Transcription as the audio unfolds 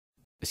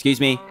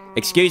Excuse me,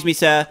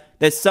 sir.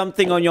 There's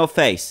something on your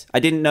face. I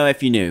didn't know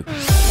if you knew.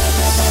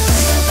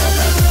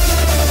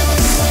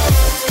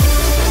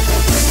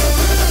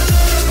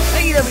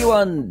 Hey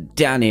everyone,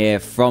 Dan here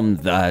from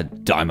the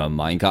Diamond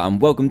Minecart,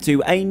 and welcome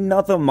to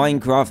another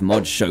Minecraft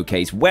mod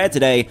showcase, where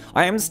today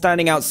I am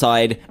standing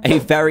outside a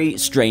very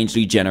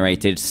strangely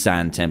generated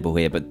sand temple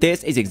here. But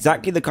this is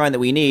exactly the kind that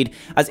we need,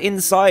 as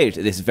inside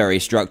this very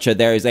structure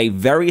there is a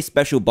very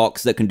special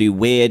box that can do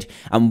weird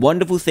and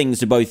wonderful things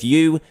to both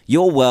you,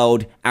 your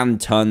world,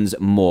 and tons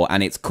more,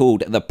 and it's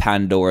called the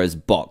Pandora's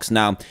box.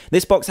 Now,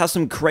 this box has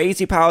some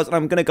crazy powers, and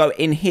I'm going to go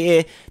in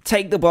here,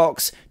 take the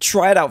box,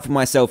 try it out for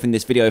myself in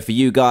this video for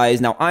you guys.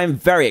 Now, I'm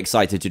very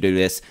excited to do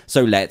this,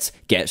 so let's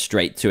get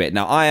straight to it.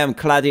 Now, I am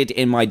cladded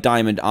in my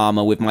diamond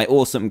armor with my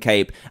awesome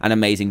cape and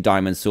amazing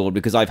diamond sword,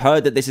 because I've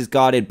heard that this is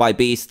guarded by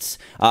beasts.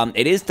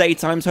 It is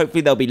daytime, so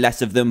hopefully there'll be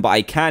less of them, but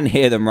I can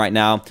hear them right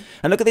now.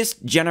 And look at this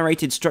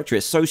generated structure.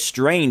 It's so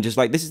strange. It's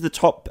like this is the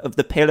top of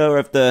the pillar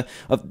of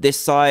this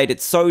side.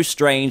 It's so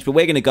strange, but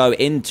we're going to go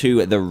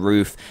into the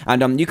roof.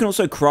 And you can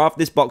also craft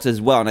this box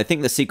as well, and I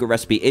think the secret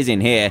recipe is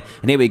in here.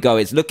 And here we go.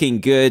 It's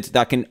looking good.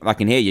 I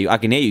can hear you. I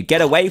can hear you.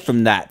 Get away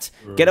from that.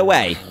 Get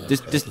away.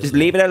 Just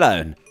leave it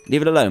alone.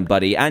 Leave it alone,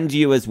 buddy. And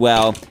you as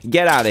well.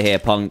 Get out of here,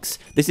 punks.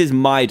 This is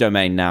my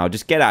domain now.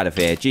 Just get out of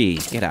here.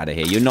 Jeez, get out of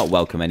here. You're not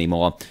welcome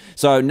anymore.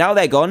 So now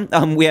they're gone.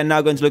 We are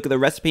now going to look at the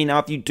recipe. Now,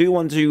 if you do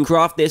want to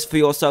craft this for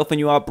yourself and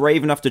you are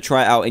brave enough to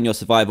try it out in your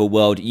survival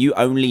world, you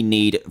only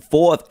need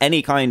 4 of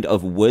any kind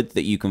of wood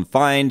that you can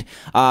find,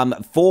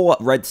 4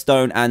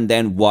 redstone, and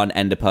then 1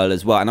 ender pearl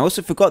as well. And I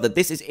also forgot that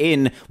this is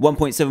in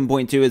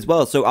 1.7.2 as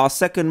well. So our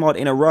second mod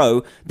in a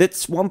row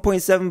that's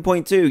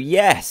 1.7.2.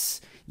 Yes.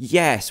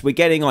 Yes, we're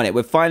getting on it.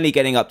 We're finally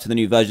getting up to the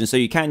new version, so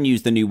you can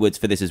use the new woods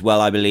for this as well,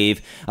 I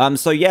believe.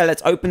 So yeah,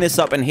 let's open this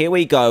up, and here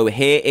we go.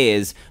 Here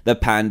is the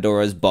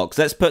Pandora's box.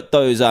 Let's put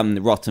those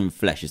rotten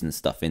fleshes and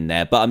stuff in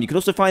there. But you can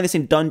also find this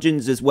in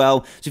dungeons as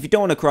well. So if you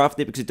don't want to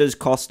craft it, because it does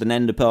cost an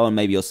ender pearl, and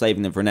maybe you're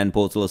saving them for an end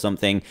portal or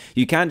something,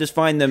 you can just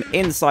find them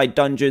inside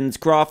dungeons,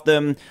 craft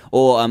them,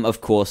 or of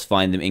course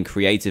find them in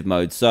creative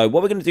mode. So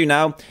what we're going to do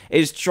now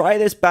is try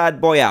this bad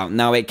boy out.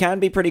 Now, it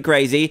can be pretty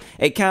crazy,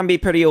 it can be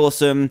pretty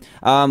awesome,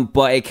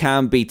 but it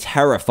can be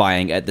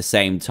terrifying at the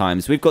same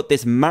time. So we've got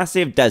this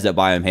massive desert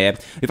biome here.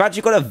 We've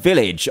actually got a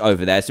village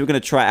over there, so we're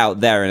going to try it out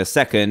there in a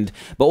second.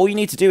 But all you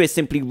need to do is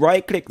simply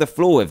right click the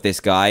floor of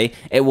this guy.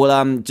 It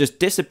will just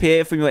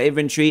disappear from your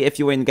inventory if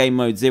you're in game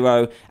mode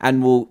 0,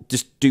 and will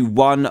just do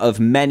one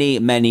of many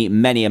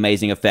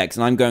amazing effects,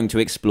 and I'm going to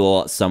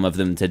explore some of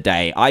them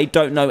today. I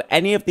don't know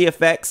any of the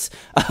effects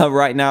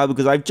right now,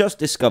 because I've just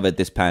discovered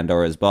this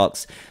Pandora's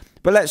box,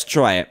 but let's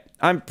try it.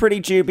 I'm pretty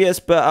dubious,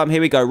 but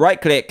here we go.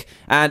 Right click,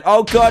 and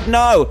oh god,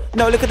 no!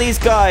 No, look at these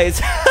guys!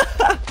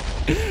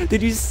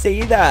 Did you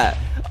see that?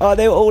 Oh,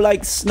 they were all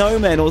like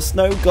snowmen or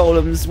snow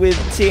golems with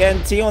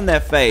TNT on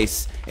their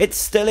face. It's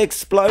still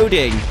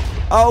exploding.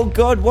 Oh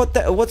god,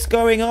 what's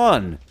going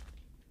on?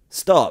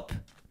 Stop.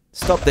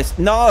 Stop this.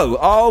 No!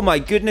 Oh my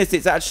goodness,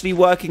 it's actually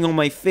working on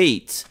my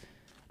feet.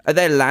 Are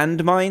there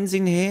landmines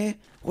in here?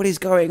 What is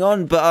going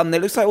on? But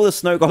it looks like all the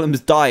snow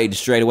golems died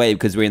straight away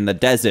because we're in the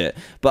desert.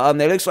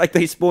 But it looks like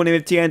they spawn in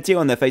with TNT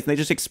on their face and they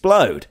just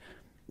explode.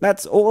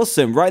 That's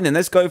awesome. Right then,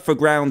 let's go for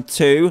ground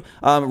 2.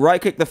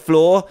 Right click the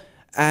floor,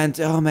 and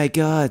oh my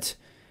god,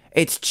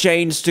 it's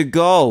changed to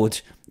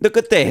gold. Look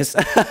at this.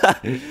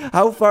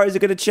 How far is it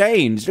going to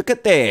change? Look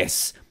at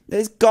this.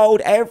 There's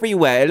gold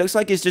everywhere. It looks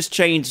like it's just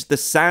changed the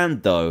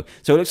sand though.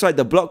 So it looks like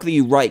the block that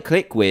you right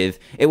click with,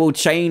 it will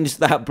change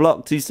that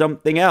block to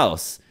something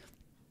else.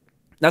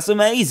 That's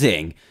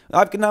amazing.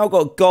 I've now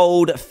got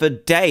gold for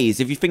days.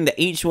 If you think that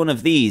each one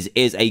of these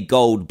is a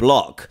gold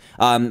block.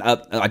 I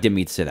didn't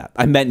mean to say that.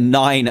 I meant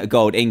 9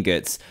 gold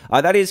ingots.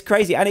 That is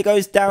crazy. And it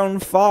goes down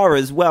far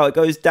as well. It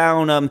goes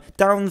down,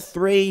 down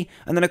 3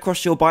 and then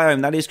across your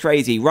biome. That is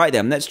crazy. Right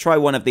then, let's try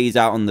one of these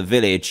out on the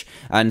village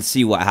and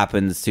see what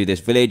happens to this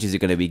village. Is it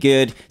going to be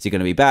good? Is it going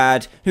to be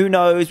bad? Who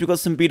knows? We've got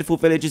some beautiful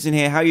villagers in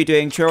here. How are you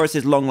doing?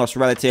 Churros' long lost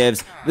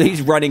relatives.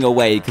 He's running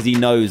away because he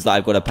knows that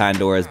I've got a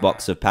Pandora's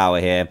box of power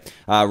here.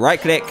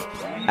 Right click.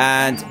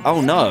 And,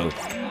 oh no,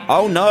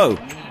 oh no,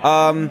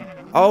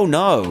 oh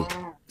no,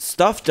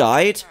 stuff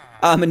died,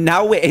 and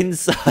now we're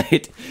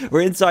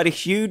inside a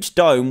huge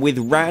dome with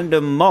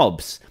random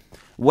mobs.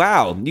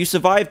 Wow, you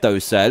survived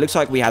those, sir. It looks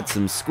like we had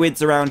some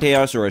squids around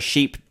here. I saw a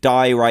sheep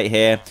die right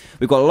here.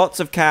 We've got lots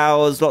of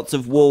cows, lots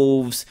of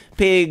wolves,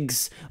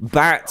 pigs,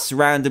 bats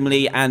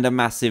randomly, and a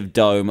massive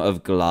dome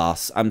of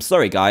glass. I'm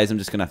sorry, guys. I'm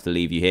just going to have to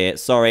leave you here.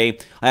 Sorry.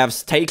 I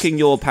have taken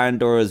your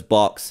Pandora's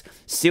box,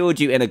 sealed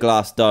you in a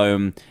glass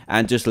dome,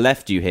 and just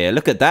left you here.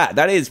 Look at that.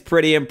 That is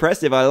pretty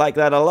impressive. I like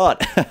that a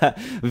lot.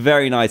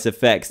 Very nice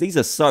effects. These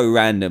are so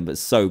random, but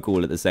so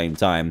cool at the same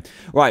time.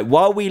 Right,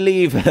 while we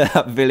leave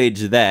that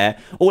village there,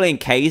 all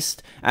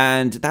encased,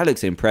 and that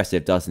looks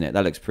impressive, doesn't it?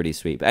 That looks pretty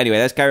sweet. But anyway,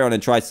 let's carry on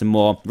and try some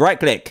more. Right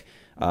click.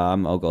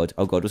 Oh god,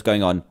 what's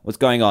going on? What's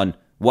going on?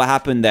 What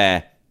happened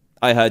there?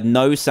 I heard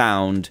no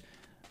sound,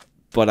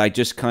 but I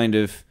just kind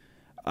of...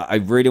 I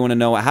really want to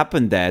know what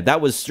happened there.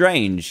 That was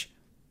strange.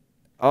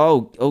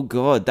 Oh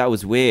god, that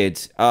was weird.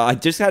 I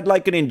just had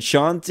like an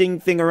enchanting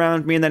thing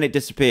around me and then it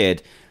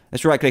disappeared.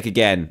 Let's right click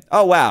again.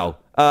 Oh wow.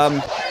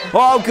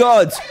 Oh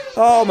god.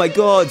 Oh my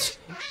god.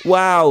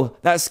 Wow,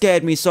 that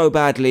scared me so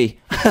badly.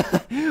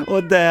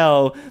 What the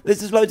hell?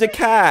 This is loads of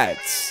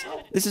cats.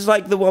 This is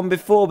like the one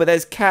before, but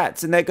there's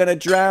cats and they're gonna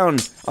drown.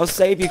 I'll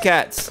save you,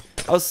 cats.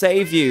 I'll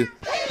save you.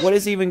 What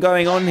is even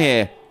going on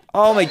here?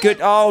 Oh my god.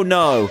 Oh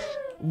no.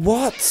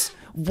 What?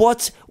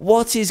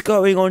 What is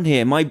going on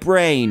here? My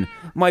brain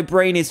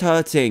is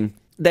hurting.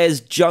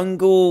 There's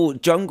jungle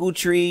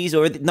trees,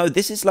 or no,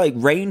 this is like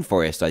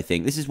rainforest, I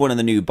think. This is one of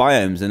the new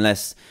biomes,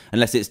 unless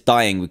it's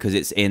dying because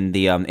it's in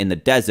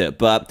the desert.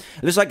 But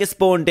it looks like it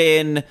spawned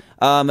in.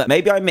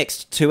 Maybe I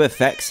mixed two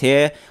effects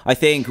here. I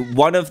think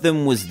one of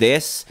them was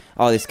this.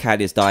 Oh, this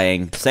cat is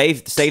dying.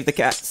 Save the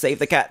cat, save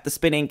the cat, the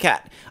spinning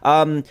cat.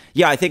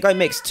 Yeah, I think I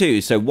mixed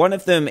two. So one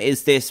of them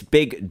is this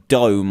big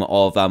dome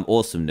of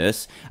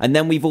awesomeness, and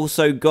then we've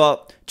also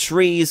got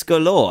trees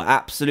galore,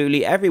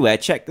 absolutely everywhere.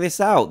 Check this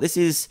out. This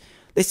is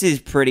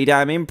pretty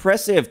damn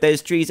impressive.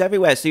 There's trees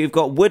everywhere. So you've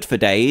got wood for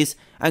days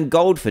and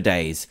gold for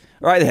days.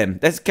 Right then,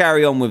 let's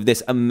carry on with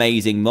this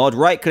amazing mod.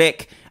 Right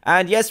click.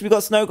 And yes, we've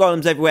got snow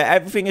golems everywhere.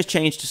 Everything has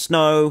changed to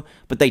snow,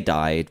 but they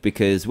died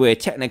because we're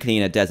technically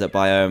in a desert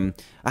biome.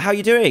 How are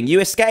you doing? You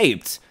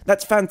escaped.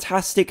 That's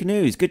fantastic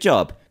news. Good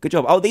job. Good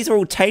job. Oh, these are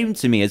all tamed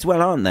to me as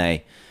well, aren't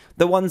they?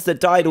 The ones that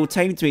died all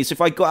tamed to me. So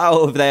if I got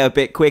out of there a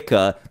bit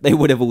quicker, they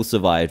would have all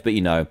survived. But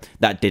you know,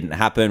 that didn't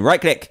happen.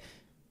 Right click.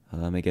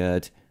 Oh my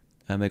god.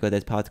 Oh my god,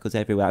 there's particles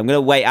everywhere. I'm going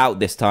to wait out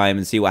this time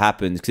and see what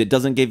happens, because it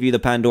doesn't give you the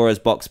Pandora's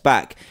box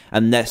back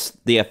unless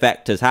the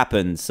effect has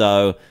happened.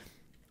 So,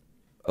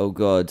 oh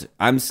god,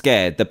 I'm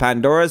scared. The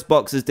Pandora's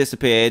box has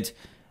disappeared,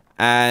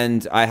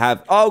 and I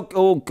have...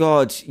 Oh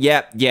god,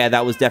 yeah,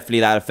 that was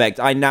definitely that effect.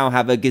 I now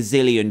have a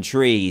gazillion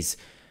trees.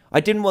 I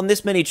didn't want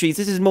this many trees.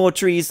 This is more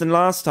trees than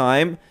last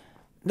time.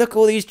 Look,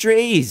 all these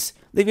trees.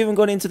 They've even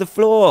gone into the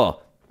floor.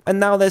 And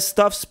now there's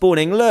stuff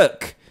spawning.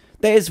 Look,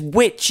 there's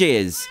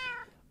witches.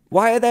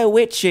 Why are there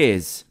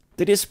witches?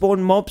 Did it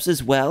spawn mobs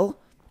as well?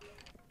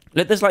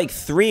 Look, there's like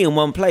 3 in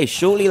one place.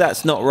 Surely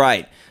that's not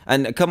right.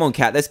 And come on,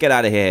 cat, let's get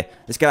out of here.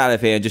 Let's get out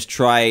of here and just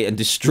try and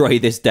destroy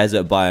this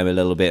desert biome a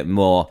little bit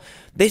more.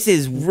 This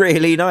is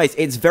really nice.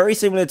 It's very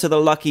similar to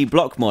the Lucky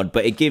Block mod,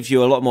 but it gives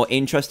you a lot more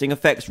interesting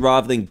effects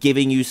rather than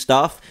giving you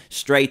stuff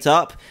straight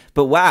up.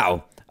 But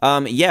wow.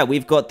 Yeah,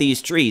 we've got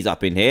these trees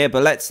up in here,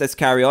 but let's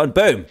carry on.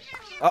 Boom.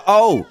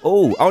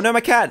 Oh no,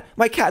 my cat.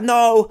 My cat,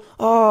 no.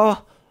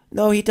 Oh.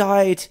 No, he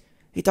died.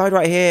 He died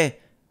right here.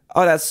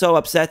 Oh, that's so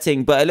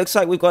upsetting. But it looks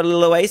like we've got a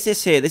little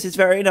oasis here. This is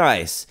very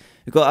nice.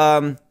 We've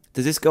got,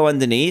 does this go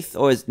underneath?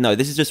 Or no,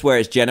 this is just where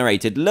it's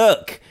generated.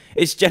 Look,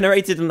 it's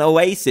generated an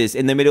oasis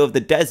in the middle of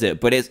the desert,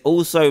 but it's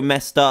also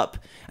messed up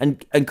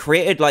and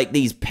created like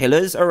these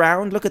pillars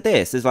around. Look at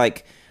this. It's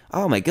like,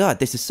 oh my god,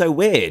 this is so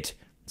weird.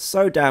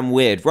 So damn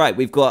weird. Right,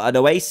 we've got an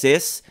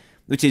oasis,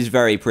 which is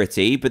very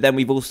pretty, but then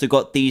we've also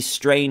got these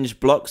strange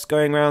blocks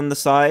going around the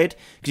side,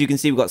 because you can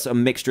see we've got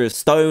some mixture of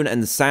stone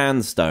and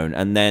sandstone,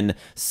 and then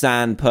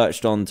sand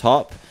perched on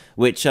top,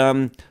 which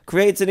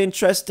creates an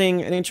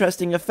interesting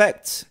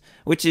effect,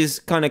 which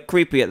is kind of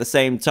creepy at the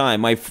same time.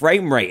 My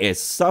frame rate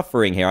is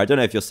suffering here. I don't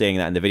know if you're seeing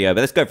that in the video, but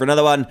let's go for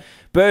another one.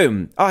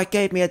 Boom! Oh, it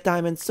gave me a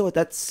diamond sword.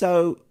 That's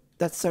so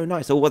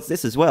nice. Oh, what's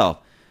this as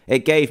well?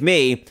 It gave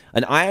me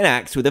an iron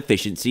axe with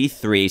efficiency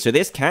 3. So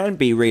this can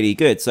be really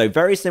good. So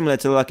very similar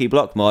to the Lucky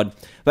Block mod.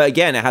 But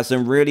again, it has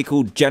some really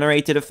cool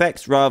generated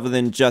effects rather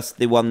than just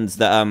the ones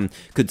that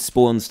could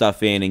spawn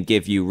stuff in and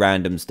give you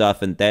random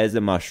stuff. And there's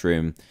a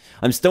mushroom.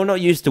 I'm still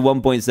not used to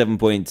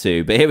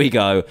 1.7.2, but here we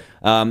go.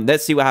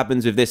 Let's see what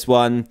happens with this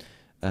one.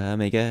 Oh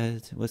my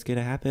god, what's going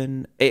to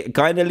happen? It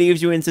kind of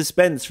leaves you in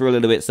suspense for a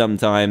little bit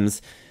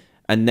sometimes.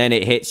 And then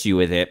it hits you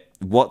with it.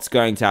 What's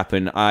going to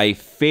happen? I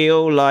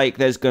feel like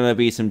there's going to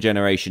be some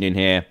generation in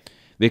here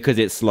because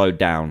it's slowed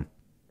down.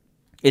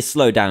 It's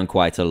slowed down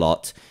quite a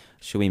lot.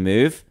 Should we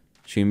move?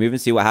 Should we move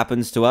and see what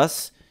happens to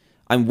us?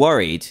 I'm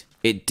worried.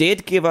 It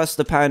did give us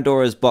the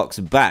Pandora's box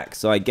back,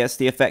 so I guess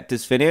the effect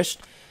is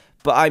finished.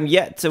 But I'm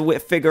yet to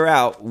figure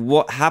out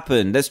what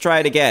happened. Let's try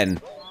it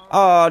again.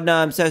 Oh, no,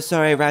 I'm so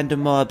sorry,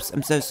 random mobs.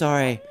 I'm so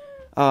sorry.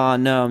 Oh,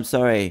 no, I'm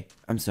sorry.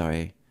 I'm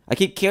sorry. I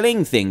keep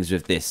killing things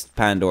with this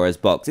Pandora's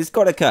box. It's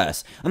got a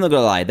curse. I'm not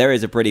gonna lie, there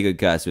is a pretty good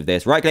curse with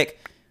this. Right click.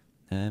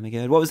 Oh my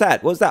god, what was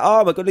that? What was that?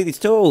 Oh my god, look at these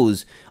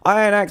tools.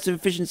 Iron axe of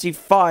efficiency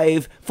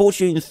 5,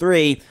 fortune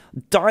 3,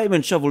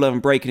 diamond shovel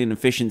and breaking in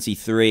efficiency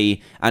 3,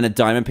 and a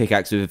diamond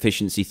pickaxe with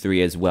efficiency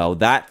 3 as well.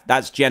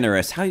 That's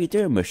generous. How you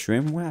doing,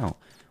 mushroom? Wow.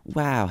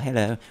 Wow,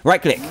 hello.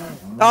 Right click.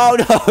 Oh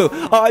no!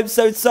 Oh, I'm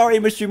so sorry,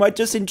 mushroom. I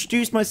just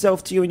introduced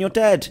myself to you and you're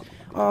dead.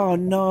 Oh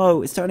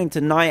no, it's turning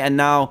to night, and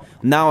now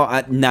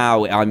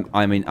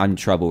I'm in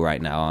trouble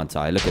right now, aren't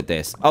I? Look at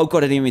this. Oh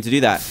god, I didn't mean to do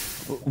that.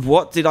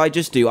 What did I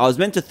just do? I was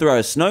meant to throw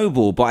a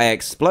snowball, but I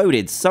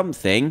exploded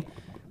something.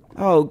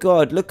 Oh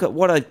god, look at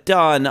what I've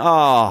done.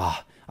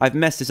 Ah, I've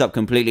messed this up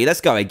completely.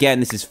 Let's go again.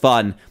 This is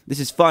fun.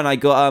 This is fun. I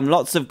got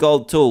lots of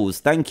gold tools.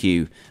 Thank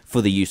you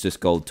for the useless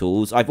gold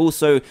tools.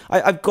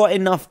 I've got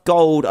enough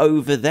gold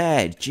over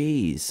there.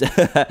 Jeez.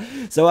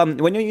 So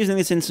when you're using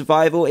this in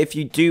survival, if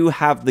you do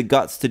have the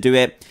guts to do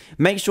it,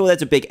 make sure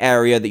there's a big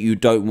area that you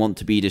don't want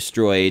to be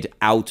destroyed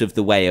out of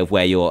the way of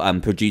where you're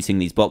producing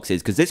these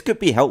boxes, because this could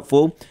be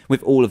helpful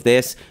with all of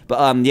this.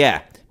 But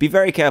yeah, be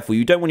very careful.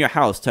 You don't want your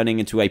house turning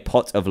into a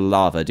pot of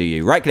lava, do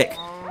you? Right click.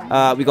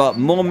 We got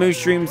more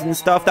mushrooms and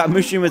stuff. That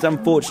mushroom has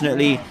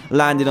unfortunately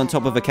landed on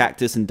top of a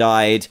cactus and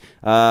died.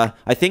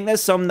 I think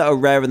there's some that are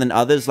rarer than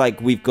others. Like,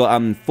 we've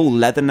got full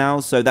leather now,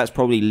 so that's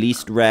probably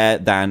least rare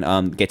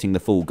than getting the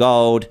full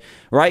gold.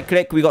 Right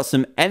click, we got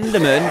some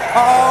enderman.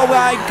 Oh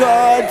my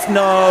god,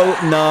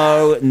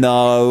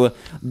 no.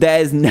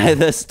 There's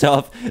nether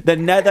stuff. The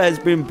nether has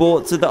been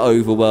brought to the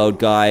overworld,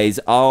 guys.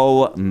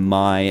 Oh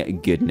my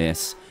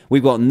goodness.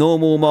 We've got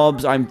normal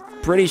mobs. I'm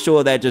pretty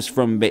sure they're just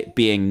from it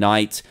being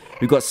night.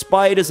 We've got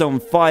spiders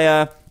on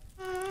fire.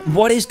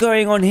 What is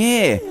going on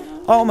here?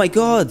 Oh my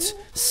god.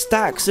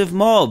 Stacks of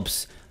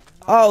mobs.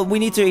 Oh, we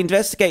need to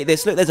investigate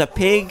this. Look, there's a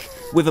pig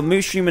with a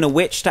mushroom and a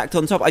witch stacked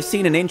on top. I've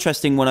seen an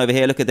interesting one over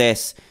here. Look at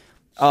this.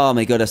 Oh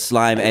my god, a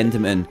slime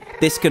enderman.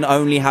 This can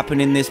only happen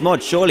in this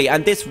mod, surely.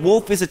 And this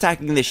wolf is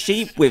attacking the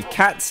sheep with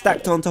cats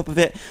stacked on top of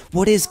it.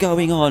 What is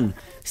going on?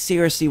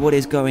 Seriously, what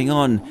is going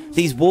on?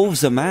 These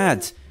wolves are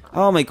mad.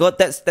 Oh my god,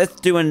 let's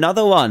do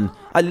another one.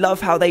 I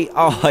love how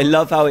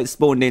it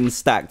spawned in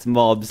stacked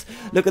mobs.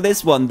 Look at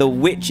this one. The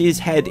witch's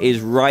head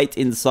is right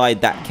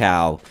inside that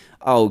cow.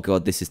 Oh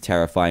god, this is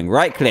terrifying.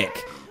 Right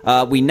click.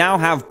 We now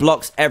have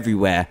blocks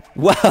everywhere.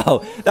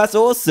 Wow, that's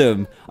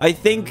awesome. I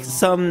think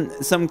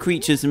some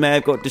creatures may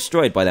have got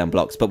destroyed by them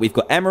blocks, but we've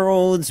got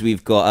emeralds,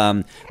 we've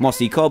got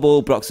mossy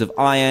cobble, blocks of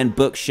iron,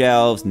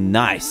 bookshelves.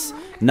 Nice.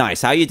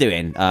 Nice. How you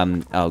doing?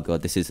 Oh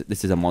god, this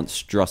is a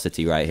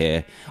monstrosity right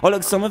here. Oh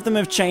look, some of them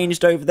have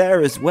changed over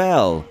there as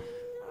well.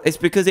 It's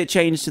because it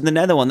changed to the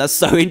nether one. That's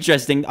so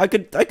interesting. I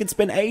could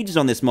spend ages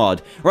on this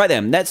mod. Right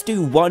then, let's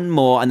do one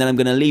more, and then I'm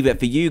going to leave it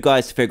for you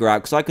guys to figure out,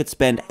 because I could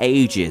spend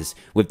ages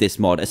with this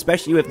mod,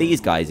 especially with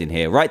these guys in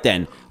here. Right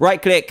then, right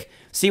click,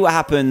 see what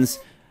happens.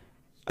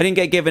 I didn't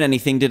get given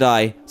anything, did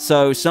I?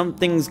 So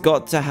something's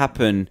got to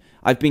happen.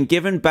 I've been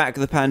given back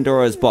the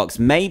Pandora's box.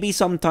 Maybe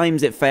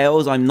sometimes it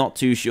fails, I'm not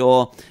too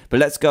sure. But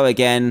let's go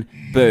again.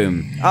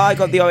 Boom. Oh, I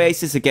got the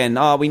oasis again.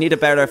 Oh, we need a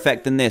better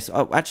effect than this.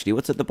 Oh, actually,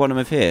 what's at the bottom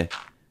of here?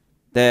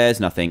 There's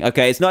nothing.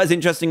 Okay, it's not as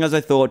interesting as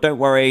I thought. Don't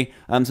worry.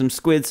 Some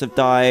squids have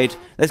died.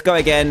 Let's go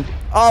again.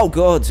 Oh,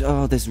 God.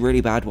 Oh, there's really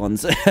bad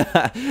ones. The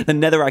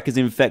netherrack has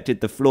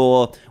infected the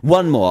floor.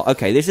 One more.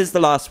 Okay, this is the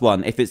last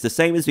one. If it's the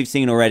same as we've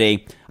seen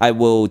already, I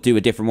will do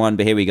a different one.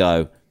 But here we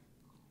go.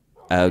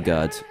 Oh,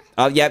 God.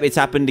 Oh, yep, it's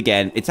happened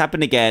again. It's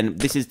happened again.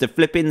 This is the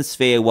flipping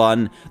sphere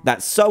one.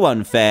 That's so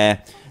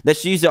unfair.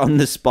 Let's use it on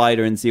the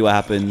spider and see what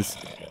happens.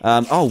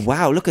 Oh,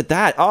 wow, look at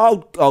that.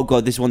 Oh,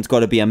 God, this one's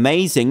got to be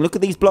amazing. Look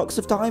at these blocks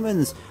of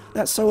diamonds.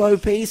 That's so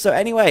OP. So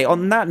anyway,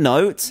 on that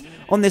note,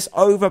 on this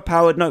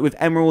overpowered note with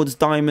emeralds,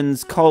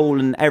 diamonds, coal,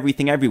 and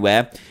everything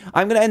everywhere,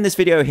 I'm going to end this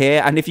video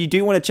here. And if you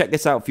do want to check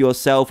this out for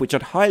yourself, which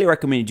I'd highly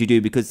recommend you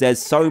do, because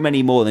there's so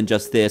many more than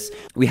just this.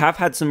 We have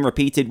had some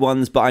repeated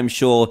ones, but I'm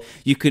sure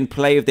you can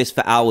play with this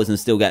for hours and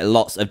still get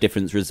lots of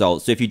different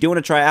results. So if you do want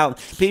to try it out,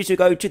 please do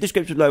go to the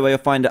description below where you'll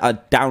find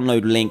a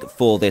download link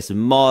for this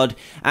mod.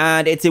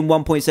 And it's in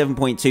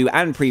 1.7.2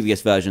 and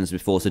previous versions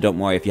before, so don't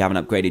worry if you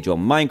haven't upgraded your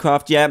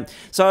Minecraft yet.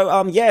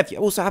 So, yeah, if you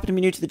also happen to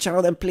be new to the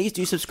channel, then please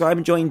do subscribe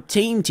and join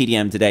Team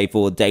TDM today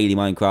for daily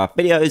Minecraft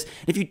videos.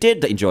 If you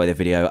did enjoy the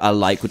video, a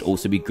like would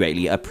also be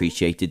greatly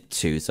appreciated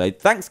too. So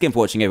thanks again for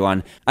watching,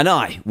 everyone, and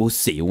I will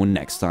see you all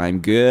next time.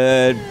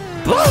 Goodbye!